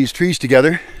tops of these trees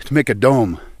together to make a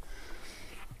dome.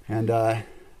 And I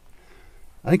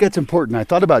think that's important. I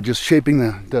thought about just shaping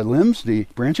the limbs, the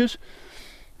branches,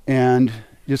 and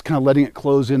just kind of letting it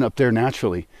close in up there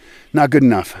naturally. Not good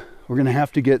enough. We're going to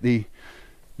have to get the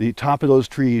top of those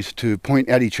trees to point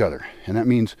at each other. And that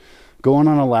means going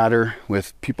on a ladder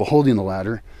with people holding the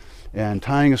ladder and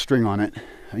tying a string on it.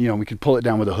 You know, we could pull it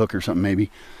down with a hook or something maybe.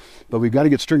 But we've got to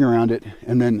get string around it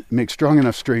and then make strong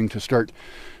enough string to start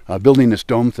building this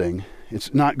dome thing.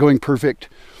 It's not going perfect.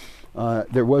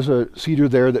 There was a cedar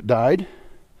there that died.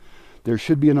 There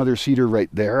should be another cedar right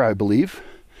there, I believe.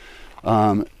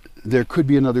 There could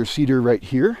be another cedar right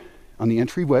here on the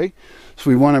entryway. So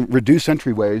we want to reduce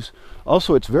entryways.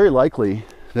 Also, it's very likely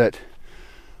that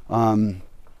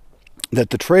that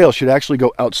the trail should actually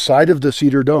go outside of the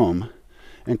cedar dome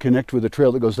and connect with the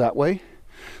trail that goes that way.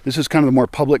 This is kind of the more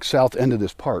public south end of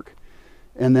this park.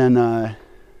 And then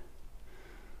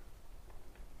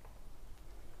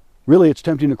really it's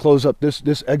tempting to close up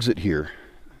this exit here.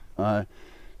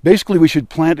 Basically we should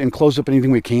plant and close up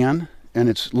anything we can, and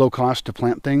it's low cost to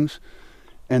plant things,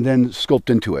 and then sculpt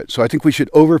into it. So I think we should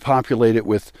overpopulate it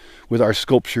with our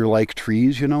sculpture-like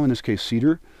trees, you know, in this case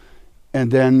cedar, and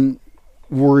then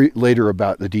worry later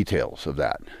about the details of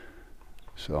that.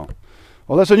 So,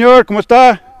 hola señor, ¿cómo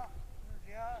está?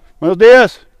 Buenos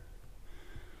días.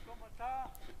 ¿Cómo está?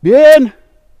 Bien.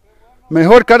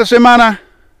 Mejor cada semana.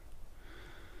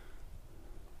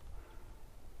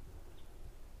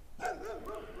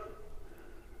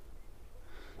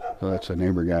 So that's a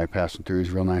neighbor guy passing through. He's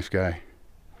a real nice guy.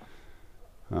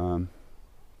 So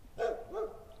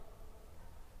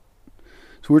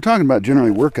we're talking about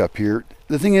generally work up here.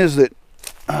 The thing is that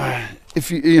if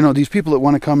you know these people that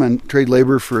want to come and trade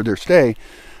labor for their stay,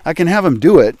 I can have them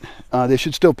do it. They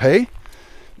should still pay,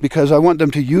 because I want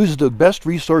them to use the best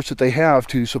resource that they have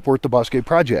to support the Bosque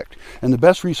project. And the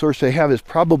best resource they have is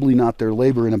probably not their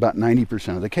labor in about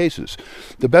 90% of the cases.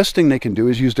 The best thing they can do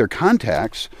is use their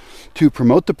contacts to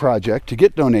promote the project, to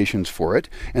get donations for it,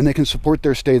 and they can support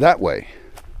their stay that way.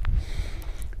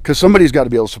 Because somebody's got to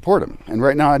be able to support them. And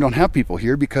right now I don't have people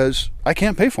here because I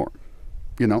can't pay for them,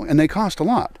 you know, and they cost a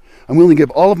lot. I'm willing to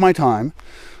give all of my time.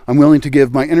 I'm willing to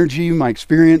give my energy, my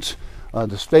experience,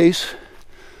 the space,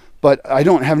 but I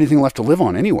don't have anything left to live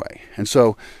on anyway. And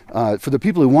so for the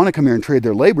people who want to come here and trade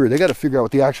their labor, they got to figure out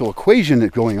what the actual equation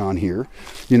that's going on here.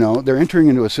 You know, they're entering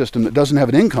into a system that doesn't have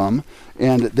an income,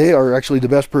 and they are actually the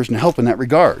best person to help in that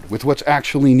regard with what's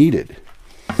actually needed.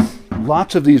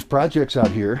 Lots of these projects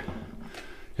out here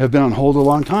have been on hold a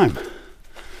long time.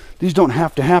 These don't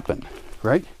have to happen,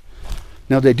 right?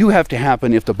 Now they do have to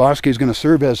happen if the Bosque is going to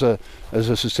serve as a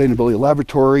sustainability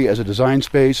laboratory, as a design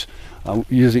space,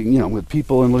 using, you know, with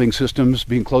people and living systems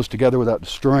being close together without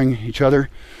destroying each other.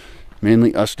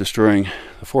 mainly us destroying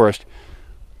the forest.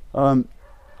 And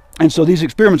so these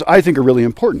experiments, I think, are really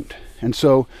important. And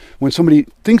so when somebody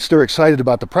thinks they're excited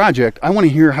about the project, I want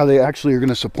to hear how they actually are going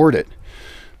to support it,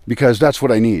 because that's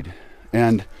what I need.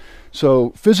 And so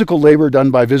physical labor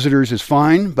done by visitors is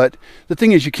fine, but the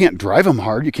thing is, you can't drive them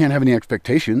hard. You can't have any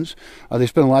expectations. They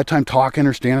spend a lot of time talking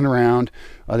or standing around.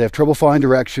 They have trouble following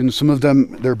directions. Some of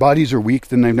them, their bodies are weak,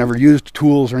 then they've never used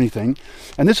tools or anything.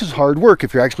 And this is hard work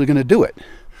if you're actually going to do it.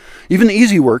 Even the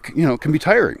easy work, can be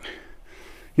tiring.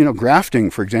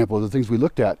 Grafting, for example, the things we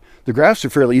looked at, the grafts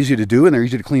are fairly easy to do and they're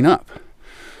easy to clean up.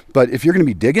 But if you're going to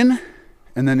be digging,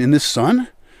 and then in this sun,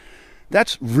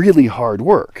 that's really hard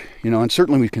work, and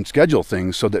certainly we can schedule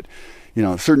things so that,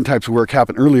 certain types of work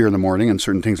happen earlier in the morning and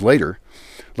certain things later.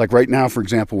 Like right now, for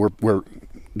example, where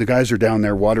the guys are down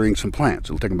there watering some plants.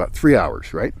 It'll take them about 3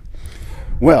 hours, right?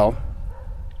 Well,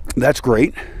 that's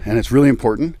great, and it's really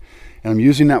important, and I'm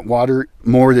using that water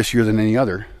more this year than any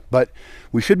other, but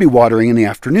we should be watering in the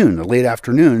afternoon, the late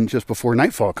afternoon, just before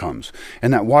nightfall comes,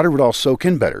 and that water would all soak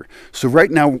in better. So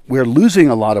right now, we're losing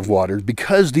a lot of water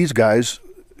because these guys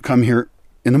come here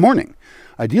in the morning.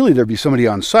 Ideally, there'd be somebody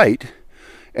on site,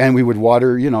 and we would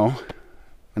water,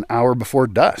 an hour before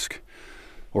dusk,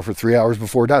 or for 3 hours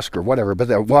before dusk, or whatever. But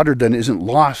that water then isn't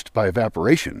lost by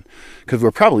evaporation, because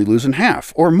we're probably losing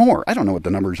half or more. I don't know what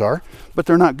the numbers are, but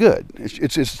they're not good.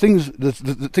 It's things. The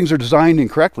things are designed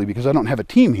incorrectly because I don't have a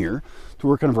team here to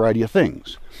work on a variety of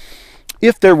things.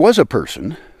 If there was a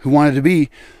person who wanted to be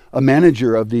a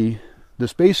manager of the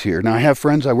space here. Now, I have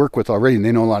friends I work with already, and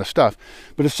they know a lot of stuff.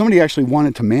 But if somebody actually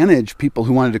wanted to manage people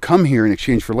who wanted to come here in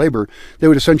exchange for labor, they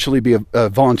would essentially be a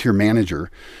volunteer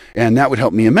manager, and that would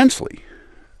help me immensely.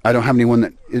 I don't have anyone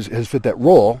that has fit that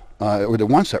role, or that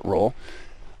wants that role,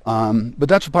 but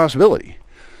that's a possibility.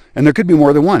 And there could be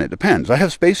more than one. It depends. I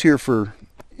have space here for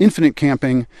infinite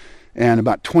camping and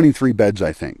about 23 beds,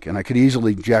 I think, and I could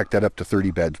easily jack that up to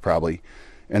 30 beds probably.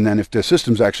 And then if the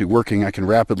system's actually working, I can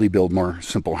rapidly build more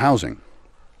simple housing.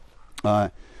 Yeah,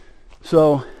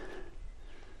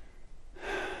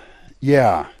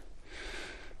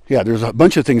 there's a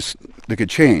bunch of things that could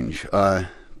change.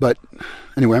 But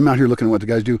anyway, I'm out here looking at what the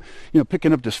guys do.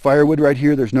 Picking up this firewood right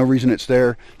here. There's no reason it's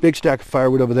there. Big stack of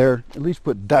firewood over there. At least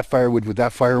put that firewood with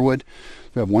that firewood.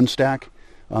 We have one stack.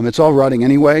 It's all rotting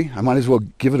anyway. I might as well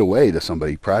give it away to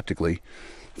somebody practically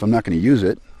if I'm not going to use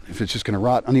it, if it's just going to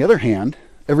rot. On the other hand,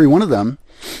 every one of them,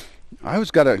 I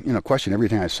always got to question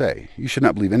everything I say. You should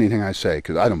not believe anything I say,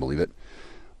 because I don't believe it.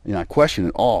 I question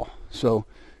it all. So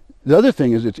the other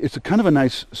thing is it's a kind of a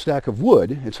nice stack of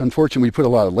wood. It's unfortunate we put a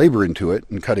lot of labor into it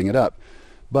and cutting it up.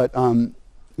 But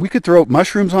we could throw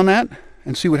mushrooms on that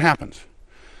and see what happens.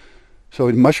 So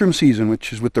in mushroom season,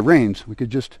 which is with the rains, we could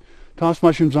just toss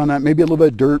mushrooms on that, maybe a little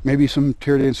bit of dirt, maybe some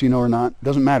pteridacea or not,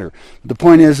 doesn't matter. But the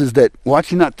point is that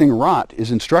watching that thing rot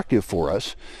is instructive for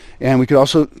us, and we could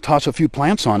also toss a few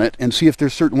plants on it and see if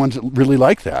there's certain ones that really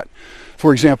like that.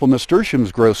 For example,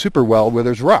 nasturtiums grow super well where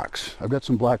there's rocks. I've got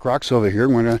some black rocks over here,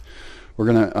 and we're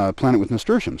gonna plant it with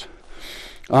nasturtiums.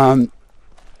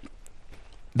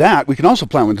 That we can also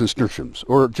plant with nasturtiums,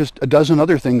 or just a dozen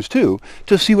other things too,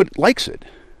 to see what likes it.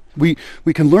 We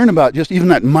can learn about just even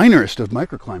that minorest of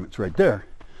microclimates right there.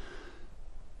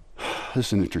 This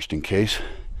is an interesting case.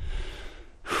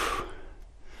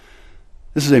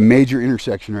 This is a major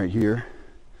intersection right here,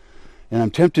 and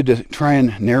I'm tempted to try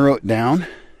and narrow it down,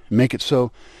 make it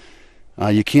so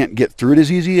you can't get through it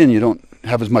as easy and you don't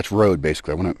have as much road,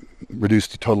 basically. I want to reduce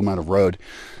the total amount of road.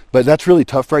 But that's really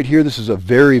tough right here. This is a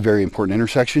very, very important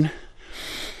intersection,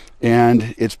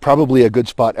 and it's probably a good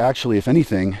spot, actually, if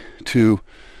anything, to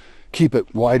keep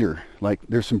it wider. Like,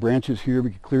 there's some branches here,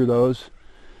 we could clear those,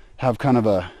 have kind of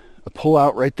a pull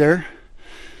out right there.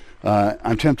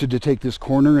 I'm tempted to take this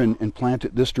corner and plant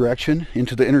it this direction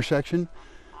into the intersection.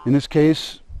 In this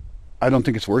case, I don't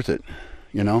think it's worth it,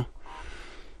 The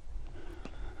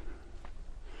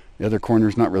other corner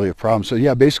is not really a problem. So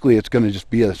yeah, basically it's going to just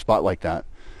be a spot like that.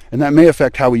 And that may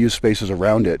affect how we use spaces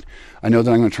around it. I know that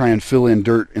I'm going to try and fill in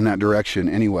dirt in that direction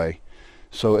anyway.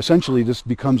 So essentially this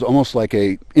becomes almost like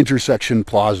a intersection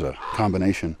plaza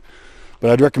combination. But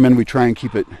I'd recommend we try and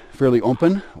keep it fairly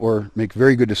open, or make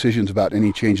very good decisions about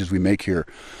any changes we make here,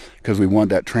 because we want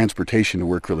that transportation to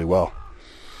work really well.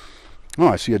 Oh,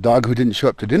 I see a dog who didn't show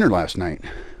up to dinner last night.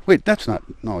 Wait, it's a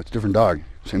different dog,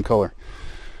 same color.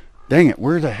 Dang it,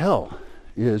 where the hell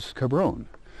is Cabron?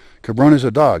 Cabron is a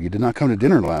dog. He did not come to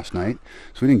dinner last night,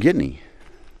 so we didn't get any.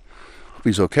 Hope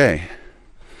he's okay.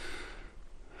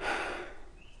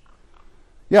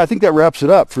 Yeah, I think that wraps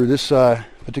it up for this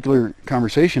particular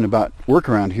conversation about work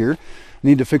around here. I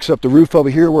need to fix up the roof over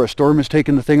here where a storm has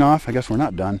taken the thing off. I guess we're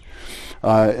not done.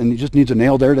 and it just needs a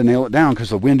nail there to nail it down because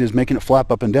the wind is making it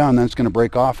flap up and down. Then it's going to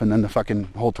break off, and then the fucking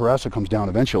whole terrazzo comes down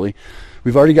eventually.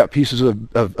 We've already got pieces of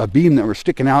a beam that were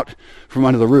sticking out from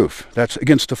under the roof. That's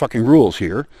against the fucking rules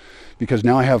here, because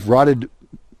now I have rotted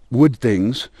wood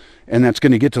things, and that's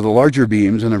going to get to the larger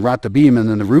beams and then rot the beam, and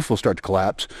then the roof will start to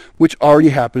collapse, which already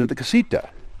happened at the casita.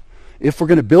 If we're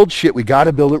going to build shit, we got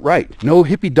to build it right. No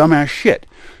hippie dumbass shit.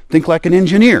 Think like an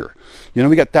engineer. You know,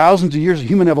 we got thousands of years of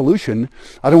human evolution.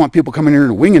 I don't want people coming here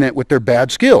and winging it with their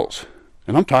bad skills.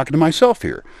 And I'm talking to myself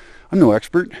here. I'm no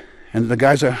expert. And the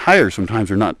guys I hire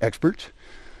sometimes are not experts.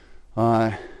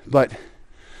 But,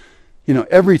 you know,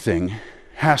 everything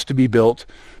has to be built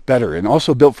better, and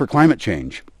also built for climate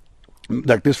change.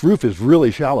 Like this roof is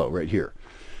really shallow right here.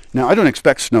 Now, I don't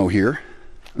expect snow here.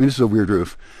 I mean, this is a weird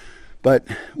roof. But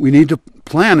we need to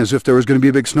plan as if there was going to be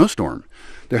a big snowstorm.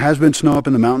 There has been snow up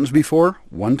in the mountains before,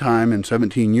 one time in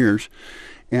 17 years.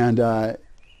 And,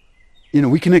 you know,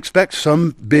 we can expect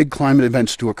some big climate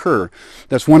events to occur.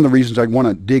 That's one of the reasons I want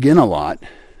to dig in a lot.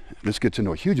 This gets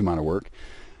into a huge amount of work.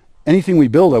 Anything we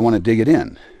build, I want to dig it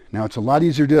in. Now, it's a lot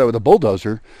easier to do that with a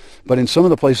bulldozer, but in some of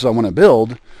the places I want to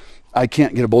build, I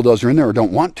can't get a bulldozer in there, or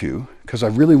don't want to, because I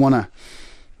really want to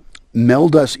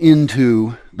meld us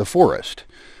into the forest.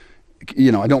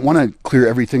 You know, I don't want to clear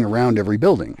everything around every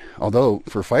building, although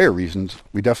for fire reasons,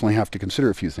 we definitely have to consider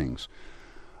a few things.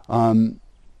 Now,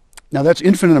 that's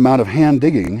infinite amount of hand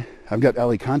digging. I've got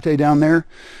Alicante down there,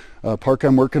 a park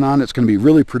I'm working on. It's going to be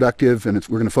really productive, and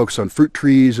we're going to focus on fruit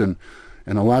trees and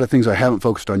a lot of things I haven't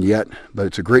focused on yet, but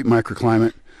it's a great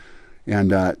microclimate,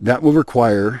 and that will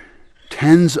require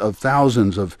tens of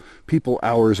thousands of people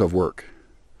hours of work.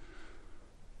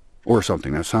 Or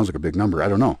something. That sounds like a big number. I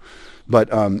don't know. But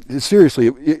seriously,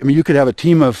 I mean, you could have a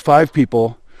team of 5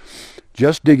 people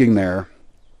just digging there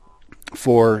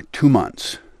for 2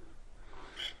 months.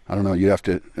 I don't know. You'd have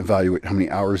to evaluate how many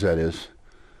hours that is.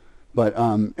 But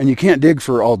and you can't dig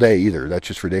for all day either. That's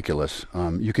just ridiculous.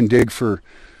 You can dig for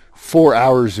 4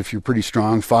 hours if you're pretty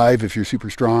strong, 5 if you're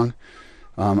super strong.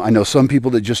 I know some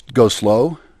people that just go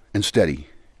slow and steady,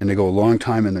 and they go a long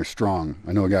time and they're strong.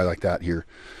 I know a guy like that here.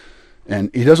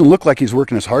 And he doesn't look like he's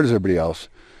working as hard as everybody else,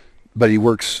 but he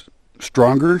works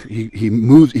stronger. He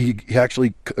moves. He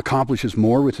actually accomplishes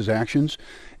more with his actions,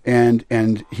 and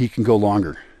he can go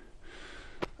longer.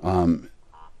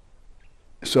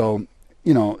 So,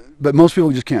 you know, but most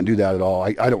people just can't do that at all.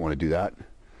 I don't want to do that.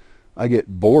 I get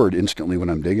bored instantly when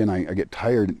I'm digging. I get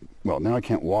tired. Well, now I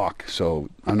can't walk, so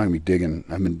I'm not going to be digging.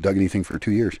 I haven't dug anything for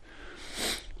 2 years.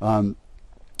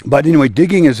 But anyway,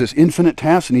 digging is this infinite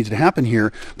task that needs to happen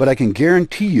here, but I can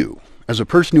guarantee you, as a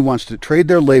person who wants to trade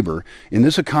their labor in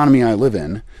this economy I live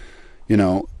in, you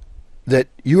know, that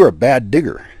you are a bad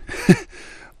digger.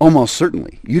 Almost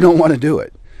certainly. You don't want to do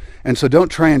it. And so don't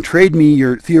try and trade me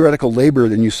your theoretical labor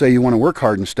and you say you want to work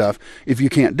hard and stuff if you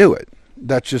can't do it.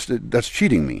 That's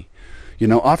cheating me. You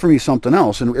know, offer me something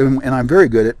else. And I'm very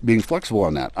good at being flexible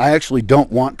on that. I actually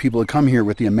don't want people to come here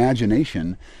with the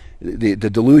imagination, the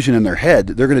delusion in their head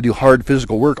that they're going to do hard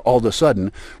physical work all of a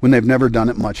sudden when they've never done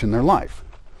it much in their life.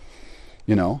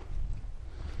 You know?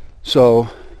 So